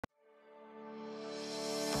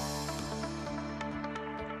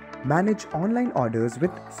Manage online orders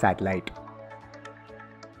with Satellite.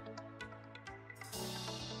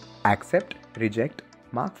 Accept, reject,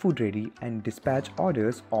 mark food ready and dispatch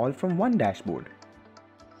orders all from one dashboard.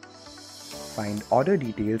 Find order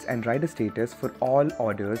details and rider status for all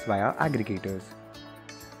orders via aggregators.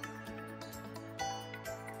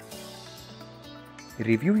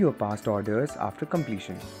 Review your past orders after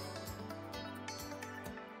completion.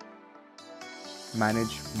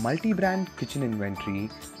 Manage multi-brand kitchen inventory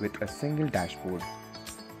with a single dashboard.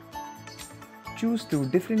 Choose through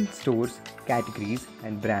different stores, categories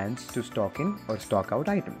and brands to stock in or stock out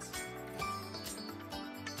items.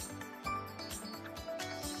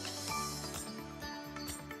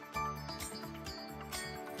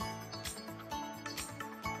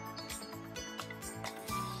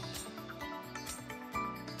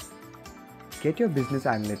 Get your business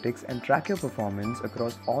analytics and track your performance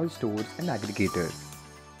across all stores and aggregators.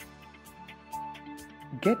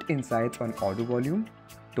 Get insights on order volume,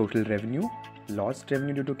 total revenue, lost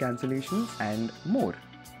revenue due to cancellations, and more.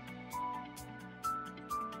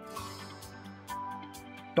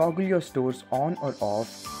 Toggle your stores on or off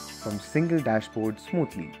from single dashboard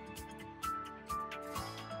smoothly.